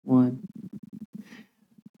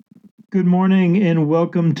Good morning and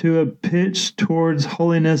welcome to a Pitch Towards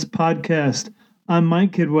Holiness podcast. I'm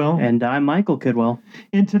Mike Kidwell. And I'm Michael Kidwell.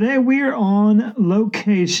 And today we are on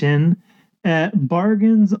location at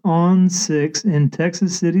Bargains on 6 in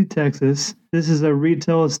Texas City, Texas. This is a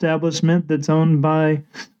retail establishment that's owned by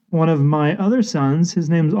one of my other sons. His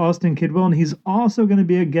name's Austin Kidwell, and he's also going to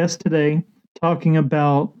be a guest today talking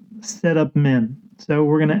about setup men. So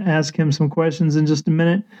we're going to ask him some questions in just a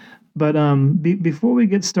minute. But before we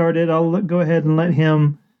get started, I'll go ahead and let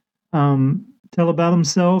him tell about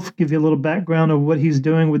himself, give you a little background of what he's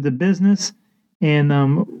doing with the business. And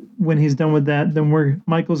when he's done with that, then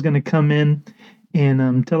Michael's going to come in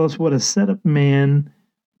and tell us what a setup man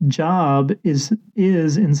job is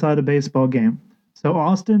inside a baseball game. So,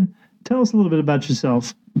 Austin, tell us a little bit about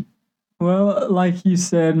yourself. Well, like you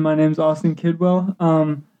said, my name's Austin Kidwell.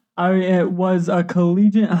 I was a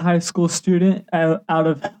collegiate high school student out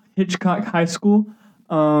of Hitchcock High School,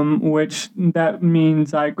 which that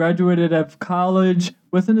means I graduated of college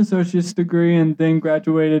with an associate's degree and then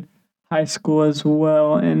graduated high school as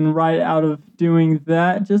well. And right out of doing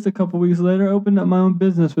that, just a couple weeks later, opened up my own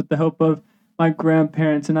business with the help of my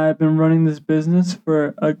grandparents. And I have been running this business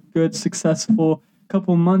for a good, successful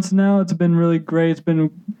couple months now. It's been really great. It's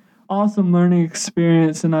been awesome learning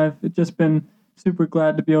experience, and I've just been super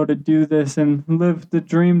glad to be able to do this and live the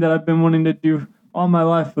dream that I've been wanting to do all my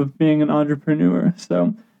life of being an entrepreneur.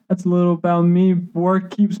 So that's a little about me.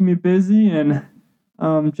 Work keeps me busy, and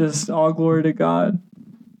just all glory to God.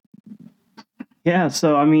 Yeah,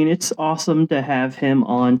 so I mean, it's awesome to have him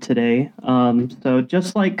on today. So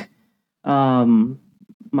just like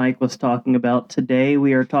Mike was talking about today,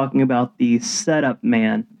 we are talking about the setup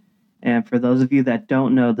man. And for those of you that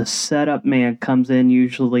don't know, the setup man comes in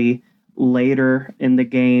usually later in the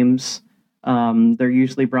games. They're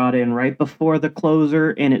usually brought in right before the closer,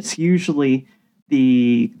 and it's usually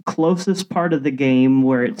the closest part of the game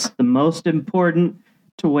where it's the most important,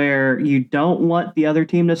 to where you don't want the other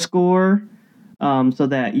team to score, so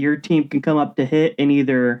that your team can come up to hit and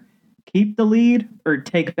either keep the lead or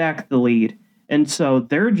take back the lead. And so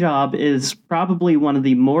their job is probably one of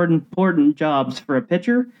the more important jobs for a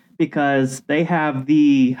pitcher, because they have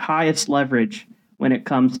the highest leverage when it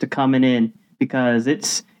comes to coming in, because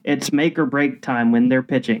it's make or break time when they're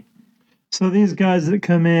pitching. So these guys that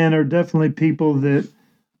come in are definitely people that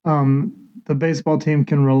the baseball team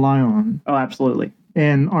can rely on. Oh, absolutely.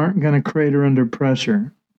 And aren't going to crater under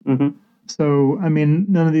pressure. Mm-hmm. So, I mean,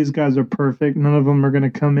 none of these guys are perfect. None of them are going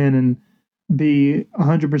to come in and be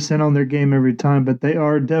 100% on their game every time, but they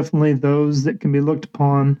are definitely those that can be looked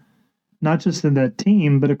upon, not just in that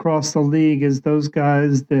team, but across the league, as those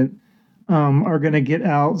guys that are going to get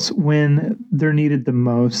outs when they're needed the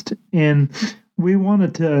most. And we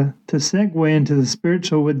wanted to segue into the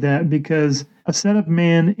spiritual with that, because a setup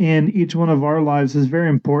man in each one of our lives is very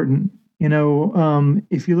important. You know,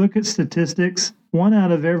 if you look at statistics, 1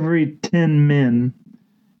 out of every 10 men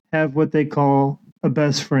have what they call a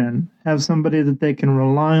best friend, have somebody that they can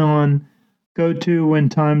rely on, go to when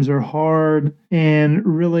times are hard, and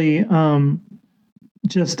really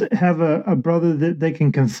just have a brother that they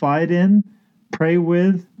can confide in, pray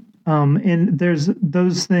with. And there's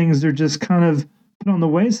those things are just kind of put on the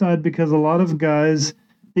wayside, because a lot of guys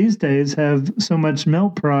these days have so much male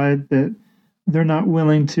pride that they're not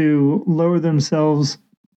willing to lower themselves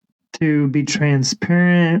to be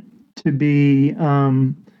transparent, to be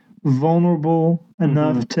vulnerable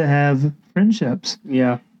enough to have friendships.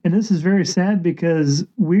 Yeah. And this is very sad, because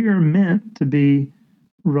we are meant to be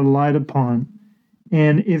relied upon.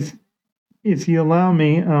 And if you allow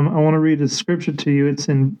me, I want to read a scripture to you.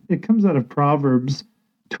 It comes out of Proverbs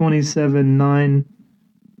 27:9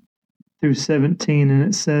 through 17, and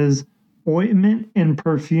it says, "Ointment and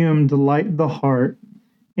perfume delight the heart,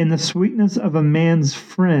 and the sweetness of a man's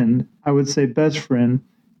friend," I would say best friend,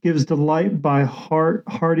 "gives delight by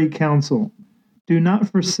hearty counsel. Do not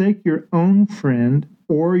forsake your own friend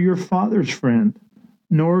or your father's friend,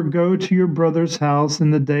 nor go to your brother's house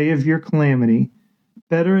in the day of your calamity.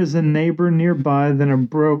 Better is a neighbor nearby than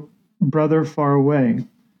a brother far away.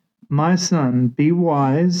 My son, be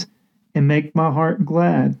wise and make my heart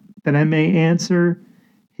glad, that I may answer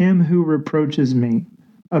him who reproaches me.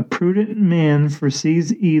 A prudent man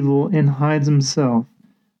foresees evil and hides himself.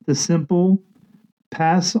 The simple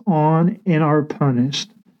pass on and are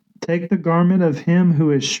punished. Take the garment of him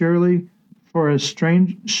who is surety for a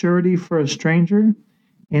stranger,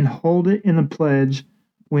 and hold it in a pledge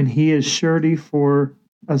when he is surety for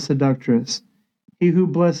a seductress. He who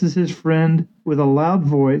blesses his friend with a loud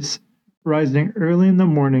voice, rising early in the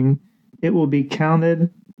morning, it will be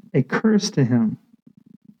counted a curse to him.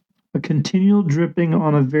 Okay. continual dripping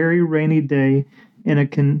on a very rainy day, and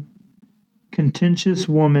a contentious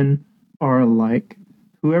woman are alike.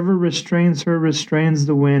 Whoever restrains her restrains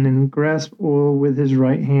the wind, and grasps oil with his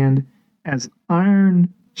right hand. As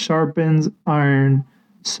iron sharpens iron,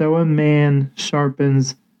 so a man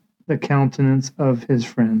sharpens the countenance of his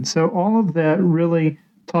friend. So all of that really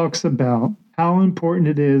talks about how important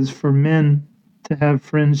it is for men to have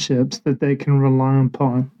friendships that they can rely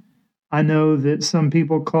upon. I know that some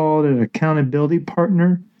people call it an accountability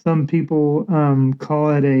partner. Some people call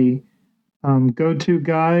it a go-to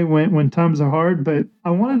guy when times are hard. But I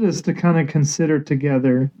wanted us to kind of consider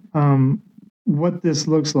together what this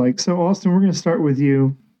looks like. So, Austin, we're going to start with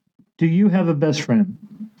you. Do you have a best friend?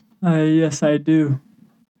 Yes, I do.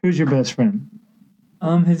 Who's your best friend?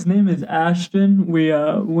 His name is Ashton. We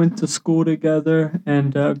went to school together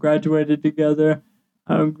and graduated together.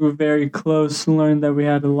 Grew very close. Learned that we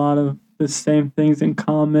had a lot of the same things in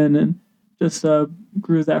common, and just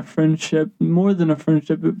grew that friendship. More than a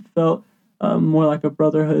friendship, it felt more like a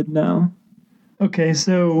brotherhood now. Okay,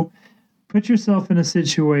 so put yourself in a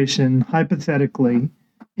situation, hypothetically,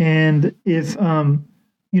 and if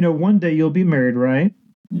one day you'll be married, right?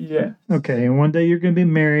 Yeah. Okay, and one day you're going to be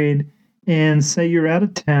married, and say you're out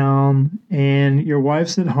of town, and your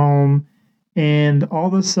wife's at home, and all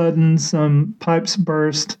of a sudden some pipes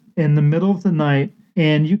burst in the middle of the night,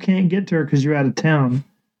 and you can't get to her because you're out of town.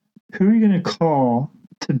 Who are you going to call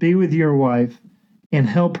to be with your wife and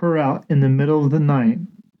help her out in the middle of the night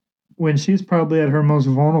when she's probably at her most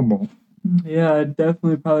vulnerable? Yeah, I'd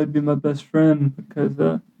definitely probably be my best friend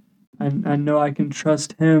because I know I can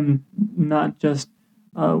trust him, not just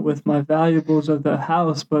with my valuables of the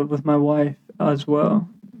house, but with my wife as well.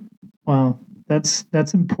 Wow, that's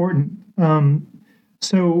important.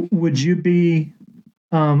 So would you be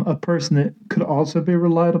a person that could also be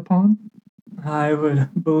relied upon? I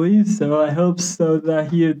would believe so. I hope so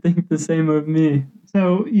that he would think the same of me.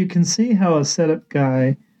 So you can see how a setup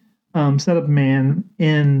man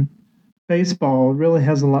in baseball really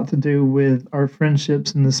has a lot to do with our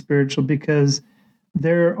friendships in the spiritual, because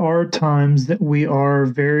there are times that we are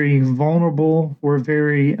very vulnerable, we're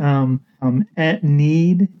very at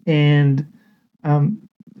need, and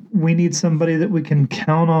we need somebody that we can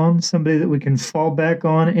count on, somebody that we can fall back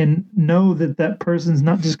on, and know that that person's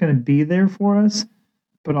not just going to be there for us,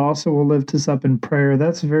 but also will lift us up in prayer.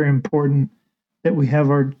 That's very important that we have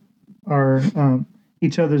our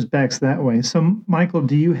each other's backs that way. So, Michael,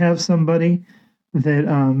 do you have somebody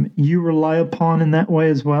that you rely upon in that way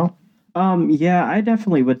as well? Yeah, I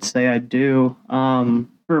definitely would say I do.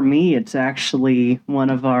 For me, it's actually one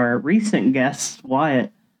of our recent guests,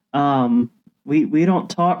 Wyatt. We don't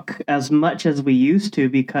talk as much as we used to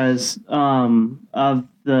because of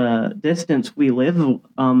the distance we live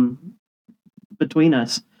between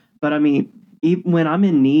us. But I mean, even when I'm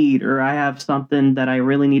in need or I have something that I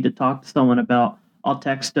really need to talk to someone about, I'll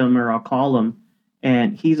text him or I'll call him,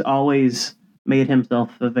 and he's always made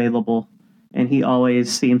himself available, and he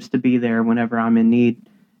always seems to be there whenever I'm in need,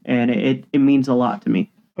 and it means a lot to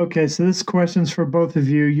me. Okay, so this question's for both of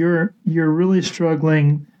you. You're really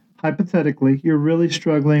struggling, hypothetically, you're really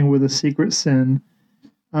struggling with a secret sin.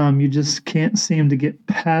 You just can't seem to get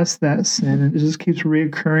past that sin, and it just keeps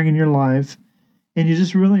reoccurring in your life. And you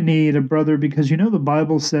just really need a brother, because the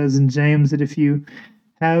Bible says in James that if you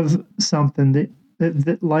have something that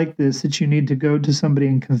like this, that you need to go to somebody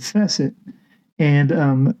and confess it,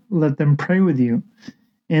 and let them pray with you.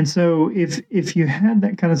 And so if you had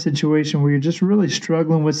that kind of situation where you're just really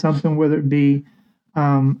struggling with something, whether it be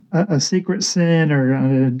a secret sin or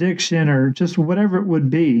an addiction or just whatever it would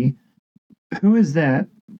be, who is that?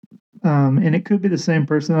 And it could be the same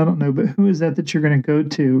person, I don't know, but who is that you're going to go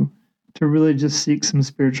to really just seek some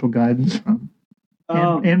spiritual guidance from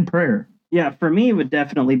and prayer? Yeah, for me, it would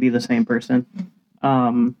definitely be the same person.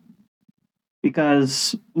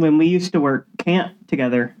 Because when we used to work camp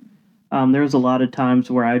together, there was a lot of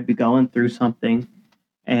times where I'd be going through something,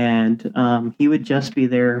 and he would just be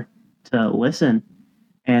there to listen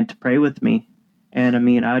and to pray with me. And I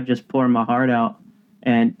mean, I would just pour my heart out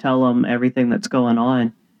and tell him everything that's going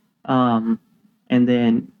on. And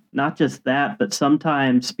then not just that, but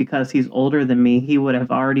sometimes because he's older than me, he would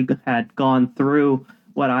have already had gone through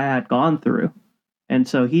what I had gone through. And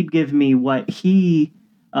so he'd give me what he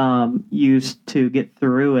used to get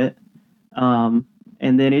through it. And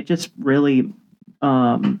then it just really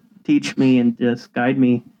teach me and just guide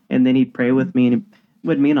me. And then he'd pray with me, and it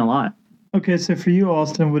would mean a lot. Okay, so for you,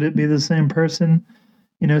 Austin, would it be the same person?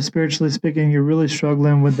 Spiritually speaking, you're really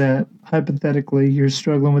struggling with that. Hypothetically, you're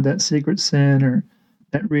struggling with that secret sin or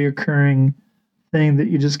that reoccurring thing that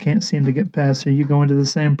you just can't seem to get past? Are you going to the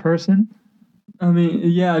same person? I mean,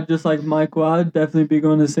 yeah, just like Michael, I'd definitely be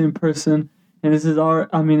going to the same person. And this is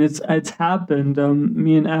I mean, it's happened.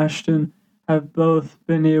 Me and Ashton have both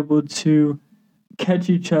been able to catch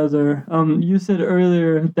each other. You said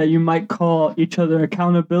earlier that you might call each other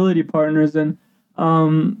accountability partners, and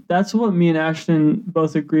that's what me and Ashton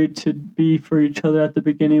both agreed to be for each other at the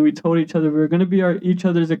beginning. We told each other we were going to be each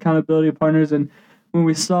other's accountability partners, and when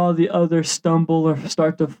we saw the other stumble or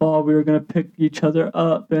start to fall, we were going to pick each other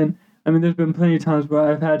up. And I mean, there's been plenty of times where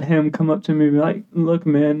I've had him come up to me and be like, "Look,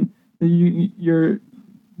 man, you're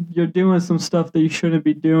doing some stuff that you shouldn't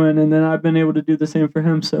be doing," and then I've been able to do the same for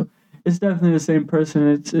him. So it's definitely the same person.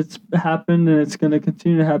 It's happened and it's going to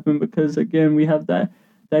continue to happen because again we have that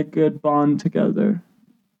good bond together.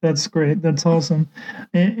 That's great. That's awesome,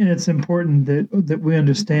 and it's important that we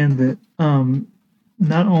understand that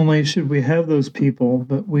not only should we have those people,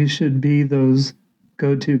 but we should be those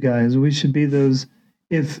go-to guys. We should be those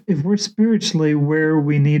if we're spiritually where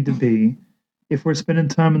we need to be, if we're spending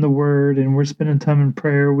time in the Word and we're spending time in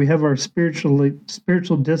prayer, we have our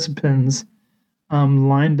spiritual disciplines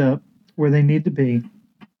lined up where they need to be.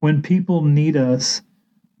 When people need us,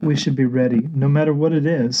 we should be ready, no matter what it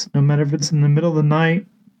is, no matter if it's in the middle of the night,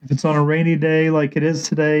 if it's on a rainy day like it is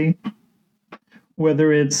today,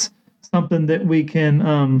 whether it's something that we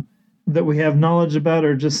can that we have knowledge about,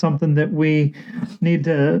 or just something that we need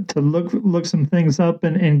to look some things up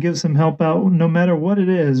and give some help out. No matter what it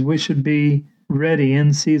is, we should be ready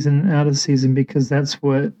in season and out of season, because that's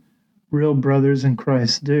what real brothers in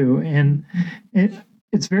Christ do. And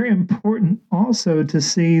it's very important also to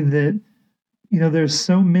see that, there's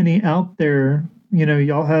so many out there.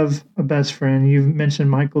 Y'all have a best friend. You've mentioned,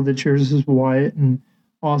 Michael, that yours is Wyatt, and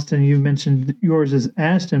Austin, you've mentioned yours is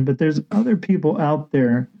Ashton, but there's other people out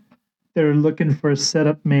there that are looking for a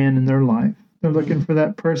setup man in their life. They're looking for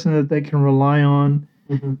that person that they can rely on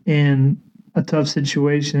in a tough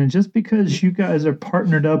situation. And just because you guys are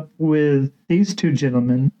partnered up with these two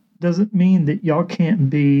gentlemen doesn't mean that y'all can't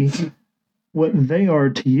be what they are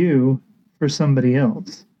to you for somebody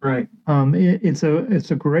else. Right.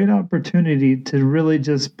 It's a great opportunity to really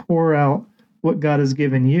just pour out what God has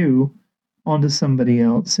given you onto somebody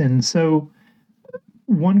else. And so,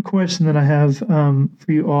 one question that I have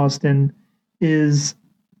for you, Austin, is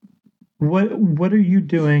what are you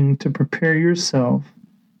doing to prepare yourself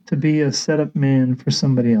to be a setup man for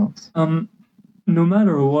somebody else? No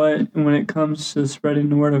matter what, when it comes to spreading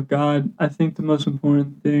the word of God, I think the most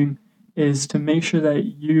important thing is to make sure that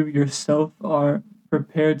you yourself are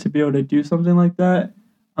prepared to be able to do something like that.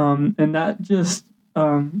 And that just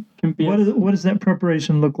can be... What does that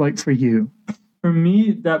preparation look like for you? For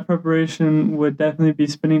me, that preparation would definitely be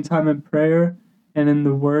spending time in prayer and in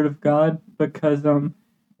the Word of God, because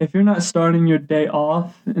if you're not starting your day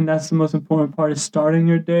off, and that's the most important part, is starting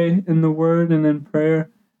your day in the Word and in prayer,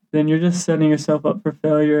 then you're just setting yourself up for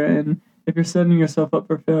failure. And if you're setting yourself up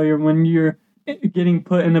for failure, when you're getting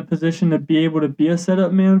put in a position to be able to be a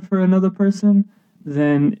setup man for another person,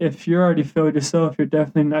 then if you're already failed yourself, you're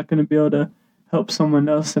definitely not going to be able to help someone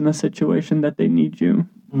else in a situation that they need you.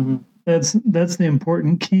 Mm-hmm. That's the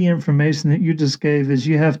important key information that you just gave, is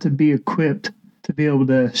you have to be equipped to be able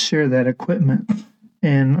to share that equipment.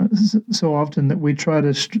 And so often that we try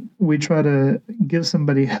to give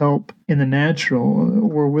somebody help in the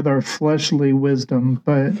natural or with our fleshly wisdom,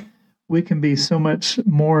 but we can be so much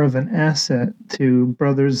more of an asset to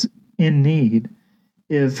brothers in need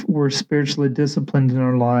if we're spiritually disciplined in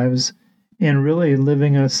our lives and really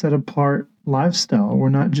living a set apart lifestyle. We're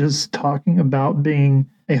not just talking about being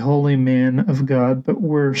a holy man of God, but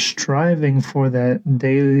we're striving for that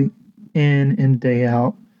day in and day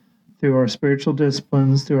out through our spiritual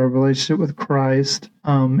disciplines, through our relationship with Christ.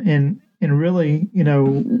 And really,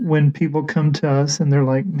 when people come to us and they're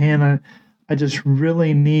like, man, I just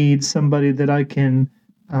really need somebody that I can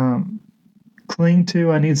cling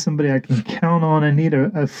to. I need somebody I can count on. I need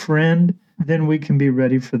a friend. Then we can be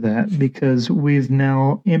ready for that, because we've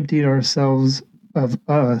now emptied ourselves of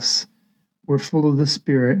us. We're full of the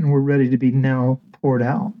Spirit, and we're ready to be now poured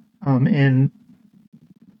out. And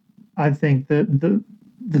I think that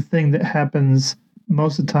the thing that happens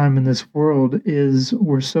most of the time in this world is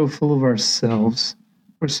we're so full of ourselves.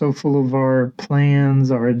 We're so full of our plans,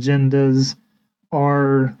 our agendas,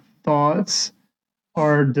 our thoughts,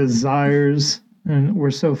 our desires, and we're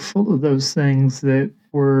so full of those things that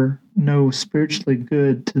we're no spiritually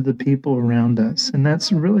good to the people around us. And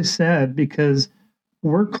that's really sad, because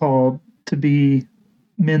we're called to be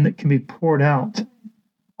men that can be poured out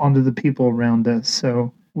onto the people around us.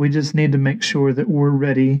 So we just need to make sure that we're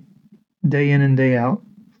ready day in and day out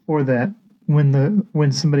for that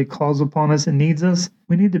when somebody calls upon us and needs us,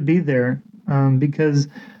 we need to be there, because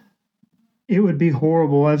it would be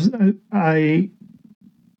horrible. I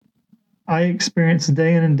experience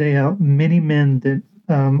day in and day out many men that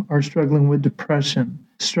are struggling with depression,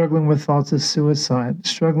 struggling with thoughts of suicide,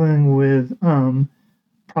 struggling with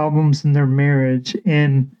problems in their marriage.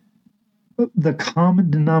 And the common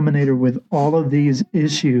denominator with all of these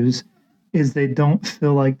issues is they don't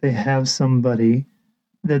feel like they have somebody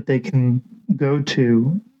that they can go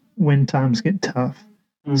to when times get tough.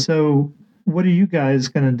 So, what are you guys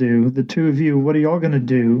going to do? The two of you, what are y'all going to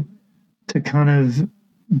do to kind of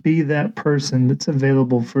be that person that's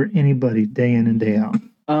available for anybody day in and day out?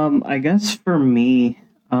 I guess for me,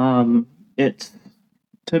 it's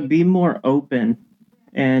to be more open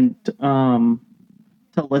and to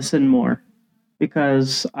listen more,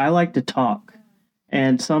 because I like to talk,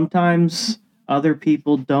 and sometimes other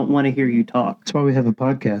people don't want to hear you talk. That's why we have a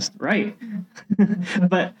podcast. Right.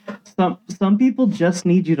 But some people just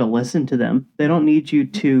need you to listen to them. They don't need you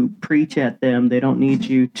to preach at them. They don't need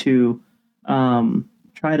you to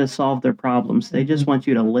try to solve their problems. They just want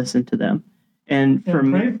you to listen to them. And for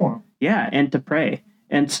me, pray for them. yeah, and to pray.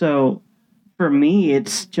 And so for me,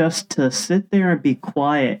 it's just to sit there and be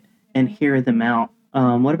quiet and hear them out.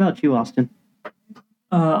 What about you, Austin?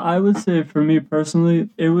 I would say for me personally,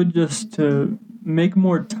 it would just to make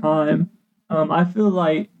more time. I feel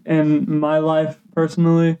like in my life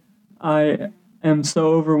personally, I am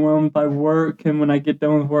so overwhelmed by work, and when I get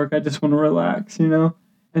done with work, I just want to relax, And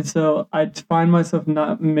so I find myself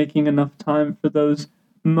not making enough time for those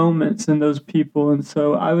moments and those people, and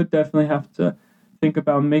so I would definitely have to think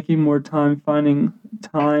about making more time, finding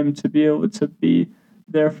time to be able to be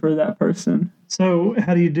there for that person. So,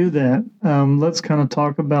 how do you do that? Let's kind of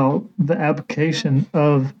talk about the application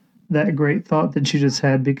of that great thought that you just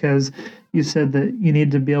had, because you said that you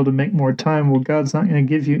need to be able to make more time. Well, God's not going to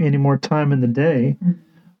give you any more time in the day.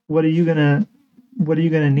 What are you gonna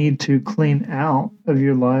need to clean out of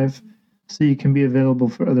your life so you can be available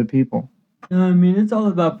for other people? I mean, it's all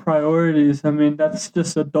about priorities. I mean, that's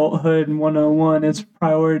just adulthood 101. It's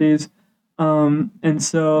priorities. And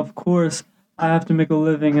so, of course, I have to make a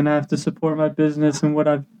living, and I have to support my business and what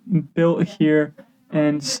I've built here.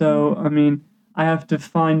 And so, I mean, I have to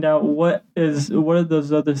find out what are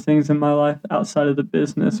those other things in my life outside of the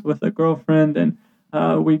business, with a girlfriend, and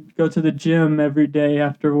we go to the gym every day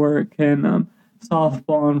after work, and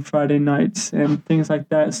softball on Friday nights and things like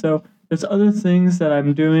that. So there's other things that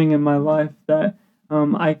I'm doing in my life that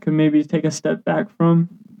I could maybe take a step back from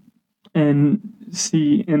and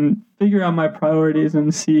see and figure out my priorities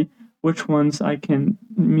and see which ones I can,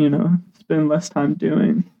 spend less time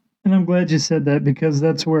doing. And I'm glad you said that, because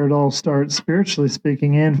that's where it all starts, spiritually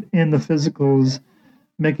speaking, and in the physicals,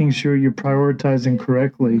 making sure you're prioritizing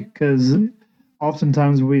correctly. Because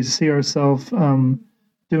oftentimes we see ourselves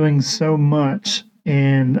doing so much,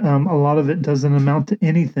 and a lot of it doesn't amount to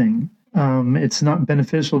anything. It's not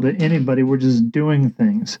beneficial to anybody. We're just doing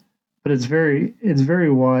things. But it's very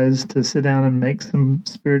wise to sit down and make some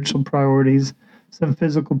spiritual priorities, some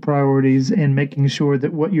physical priorities, and making sure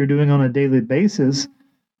that what you're doing on a daily basis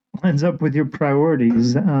lines up with your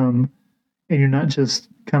priorities, and you're not just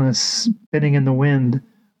kind of spinning in the wind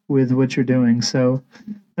with what you're doing. So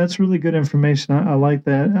that's really good information. I like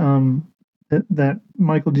that. That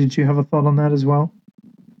Michael, did you have a thought on that as well?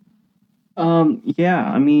 Yeah,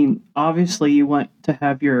 I mean, obviously you want to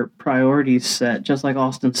have your priorities set, just like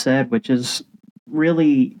Austin said, which is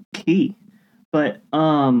really key. But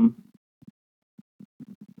I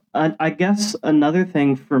guess another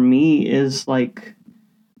thing for me is like,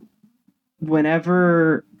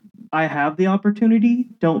 whenever I have the opportunity,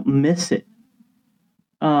 don't miss it.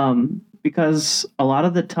 Because a lot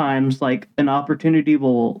of the times, like, an opportunity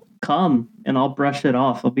will come and I'll brush it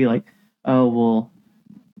off. I'll be like, oh, well,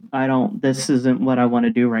 this isn't what I want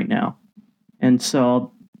to do right now. And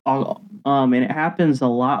so and it happens a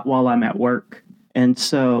lot while I'm at work. And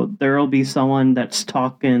so there'll be someone that's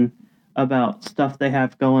talking about stuff they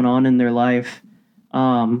have going on in their life.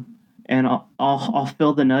 And I'll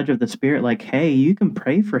feel the nudge of the Spirit, like, hey, you can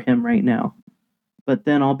pray for him right now. But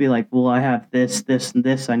then I'll be like, well, I have this, and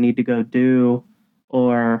this I need to go do,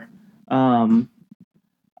 or I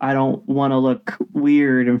don't want to look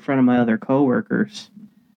weird in front of my other coworkers.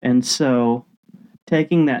 And so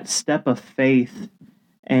taking that step of faith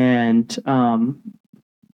and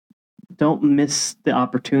don't miss the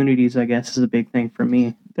opportunities, I guess, is a big thing for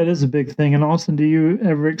me. That is a big thing. And Austin, do you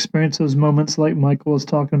ever experience those moments like Michael was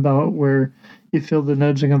talking about, where you feel the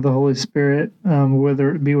nudging of the Holy Spirit,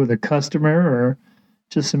 whether it be with a customer or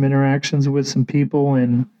just some interactions with some people,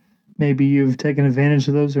 and maybe you've taken advantage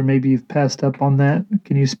of those, or maybe you've passed up on that.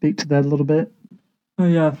 Can you speak to that a little bit? Oh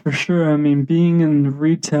yeah, for sure. I mean, being in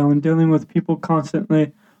retail and dealing with people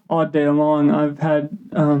constantly all day long, I've had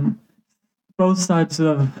both sides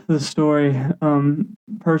of the story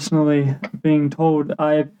personally being told.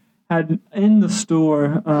 I've had in the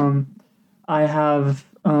store, I have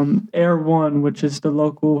Air One, which is the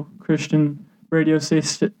local Christian radio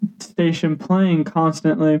station playing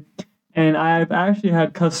constantly, and I've actually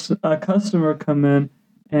had a customer come in,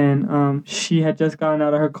 and she had just gotten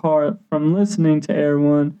out of her car from listening to Air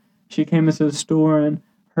One. She came into the store and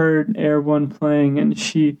heard Air One playing, and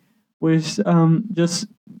she was just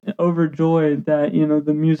overjoyed that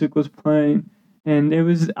the music was playing, and it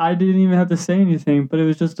was I didn't even have to say anything, but it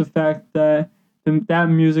was just the fact that that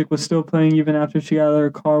music was still playing even after she got out of her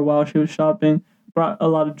car while she was shopping. Brought a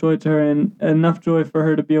lot of joy to her, and enough joy for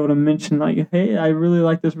her to be able to mention, like, hey, I really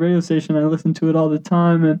like this radio station, I listen to it all the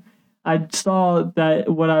time. And I saw that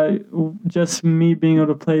just me being able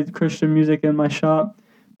to play Christian music in my shop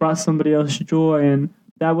brought somebody else joy. And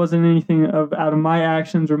that wasn't anything out of my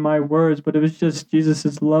actions or my words, but it was just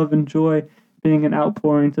Jesus's love and joy being an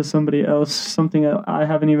outpouring to somebody else, something that I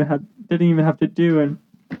didn't even have to do.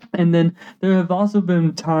 And then there have also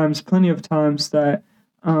been plenty of times that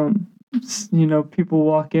people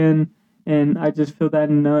walk in, and I just feel that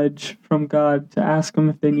nudge from God to ask them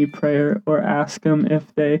if they need prayer, or ask them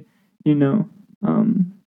if they,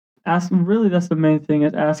 ask them. Really, that's the main thing,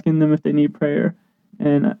 is asking them if they need prayer.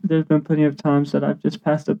 And there's been plenty of times that I've just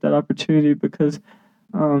passed up that opportunity because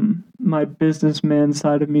my businessman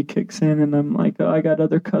side of me kicks in, and I'm like, oh, I got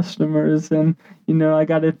other customers, and I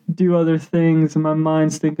got to do other things, and my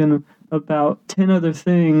mind's thinking about 10 other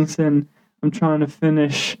things, and I'm trying to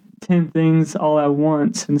finish 10 things all at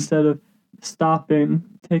once instead of stopping,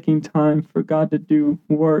 taking time for God to do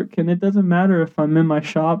work. And it doesn't matter if I'm in my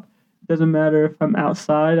shop, it doesn't matter if I'm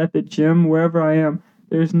outside at the gym, wherever I am.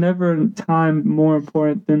 There's never a time more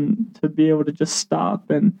important than to be able to just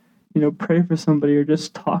stop and pray for somebody or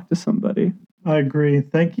just talk to somebody. I agree.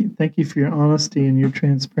 Thank you for your honesty and your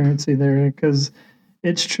transparency there, because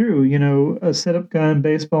it's true. A setup guy in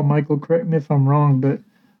baseball, Michael, correct me if I'm wrong, but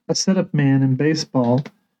a setup man in baseball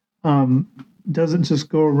doesn't just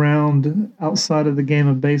go around outside of the game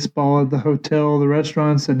of baseball at the hotel, the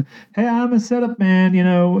restaurants, and, hey, I'm a setup man.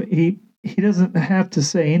 He doesn't have to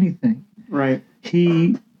say anything. Right.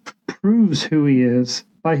 He proves who he is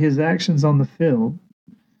by his actions on the field.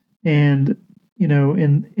 And,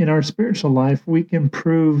 in our spiritual life, we can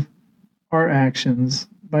prove our actions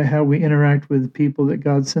by how we interact with people that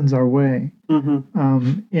God sends our way.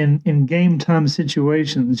 Mm-hmm. In game time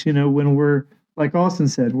situations, when we're, like Austin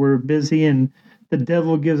said, we're busy and the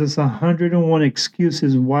devil gives us 101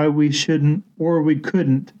 excuses why we shouldn't or we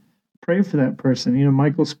couldn't pray for that person.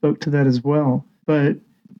 Michael spoke to that as well. But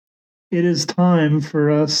it is time for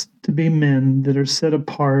us to be men that are set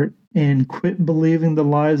apart and quit believing the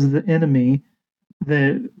lies of the enemy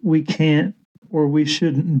that we can't or we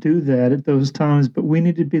shouldn't do that at those times. But we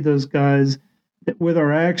need to be those guys that with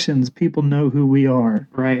our actions, people know who we are.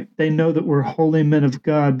 Right. They know that we're holy men of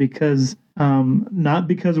God because not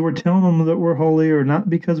because we're telling them that we're holy, or not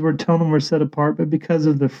because we're telling them we're set apart, but because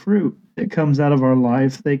of the fruit that comes out of our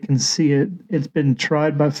life. They can see it. It's been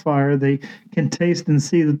tried by fire. They can taste and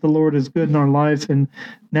see that the Lord is good in our life. And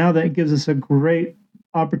now that gives us a great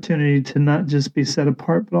opportunity to not just be set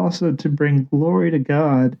apart, but also to bring glory to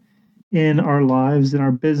God in our lives, in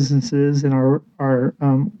our businesses, in our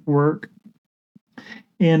work.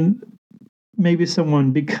 And maybe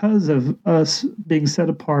someone, because of us being set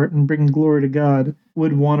apart and bringing glory to God,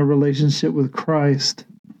 would want a relationship with Christ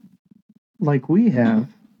like we have,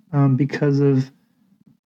 because of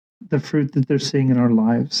the fruit that they're seeing in our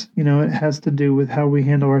lives. It has to do with how we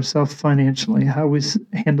handle ourselves financially, how we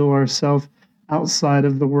handle ourselves outside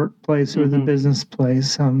of the workplace or the business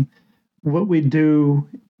place, what we do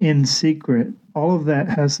in secret. All of that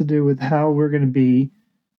has to do with how we're going to be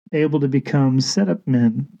able to become set-up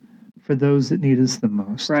men for those that need us the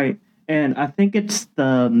most. Right. And I think it's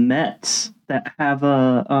the Mets that have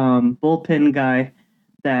a bullpen guy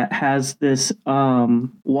that has this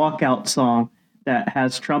walkout song that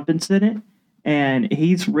has trumpets in it. And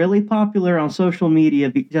he's really popular on social media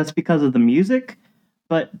just because of the music.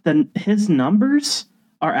 But his numbers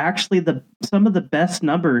are actually some of the best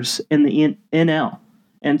numbers in the NL.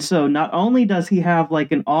 And so not only does he have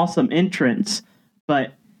like an awesome entrance,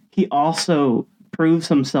 but he also proves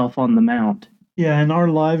himself on the mound. Yeah, and our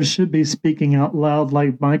lives should be speaking out loud,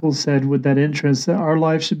 like Michael said with that entrance. Our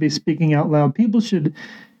lives should be speaking out loud. People should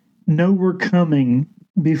know we're coming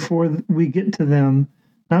before we get to them,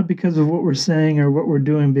 not because of what we're saying or what we're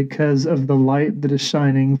doing, because of the light that is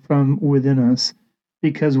shining from within us,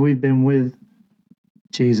 because we've been with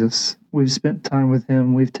Jesus. We've spent time with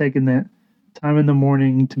him. We've taken that time in the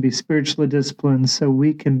morning to be spiritually disciplined so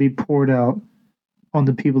we can be poured out on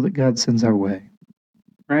the people that God sends our way.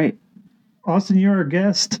 Right. Austin, you're our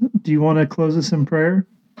guest. Do you want to close us in prayer?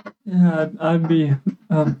 Yeah, I'd be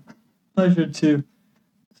pleasure to.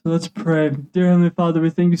 So let's pray. Dear Heavenly Father, we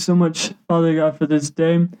thank you so much, Father God, for this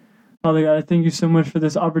day. Father God, I thank you so much for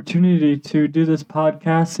this opportunity to do this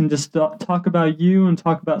podcast and just talk about you and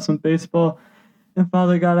talk about some baseball. And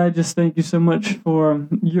Father God, I just thank you so much for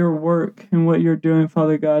your work and what you're doing,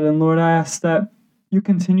 Father God. And Lord, I ask that you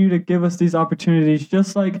continue to give us these opportunities,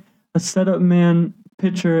 just like a setup man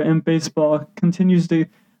pitcher in baseball continues to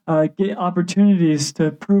get opportunities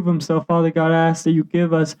to prove himself. Father God, I ask that you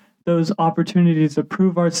give us those opportunities to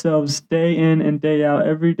prove ourselves day in and day out,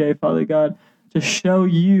 every day, Father God, to show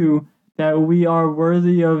you that we are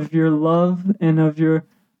worthy of your love and of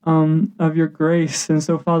your grace. And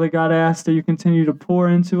so, Father God, I ask that you continue to pour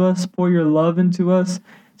into us, pour your love into us,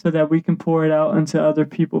 so that we can pour it out into other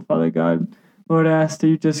people, Father God. Lord, I ask that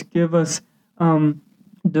you just give us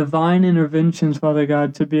divine interventions, Father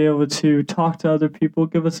God, to be able to talk to other people.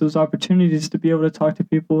 Give us those opportunities to be able to talk to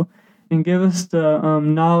people, and give us the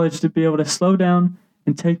knowledge to be able to slow down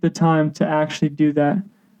and take the time to actually do that.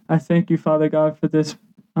 I thank you, Father God, for this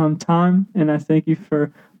time, and I thank you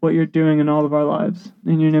for what you're doing in all of our lives.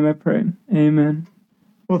 In your name I pray. Amen.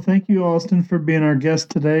 Well, thank you, Austin, for being our guest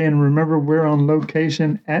today. And remember, we're on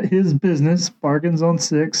location at his business, Bargains on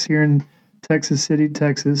 6, here in Texas City,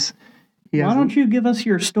 Texas. Why don't you give us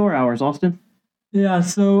your store hours, Austin? Yeah,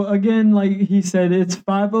 so again, like he said, it's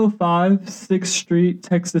 505 6th Street,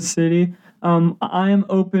 Texas City. I am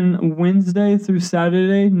open Wednesday through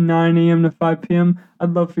Saturday, 9 a.m. to 5 p.m. I'd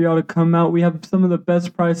love for y'all to come out. We have some of the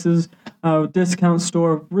best prices, discount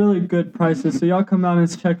store, really good prices. So y'all come out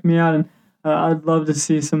and check me out, and I'd love to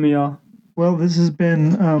see some of y'all. Well, this has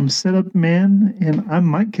been Setup Man, and I'm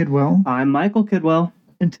Mike Kidwell. I'm Michael Kidwell.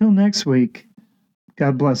 Until next week,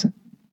 God bless it.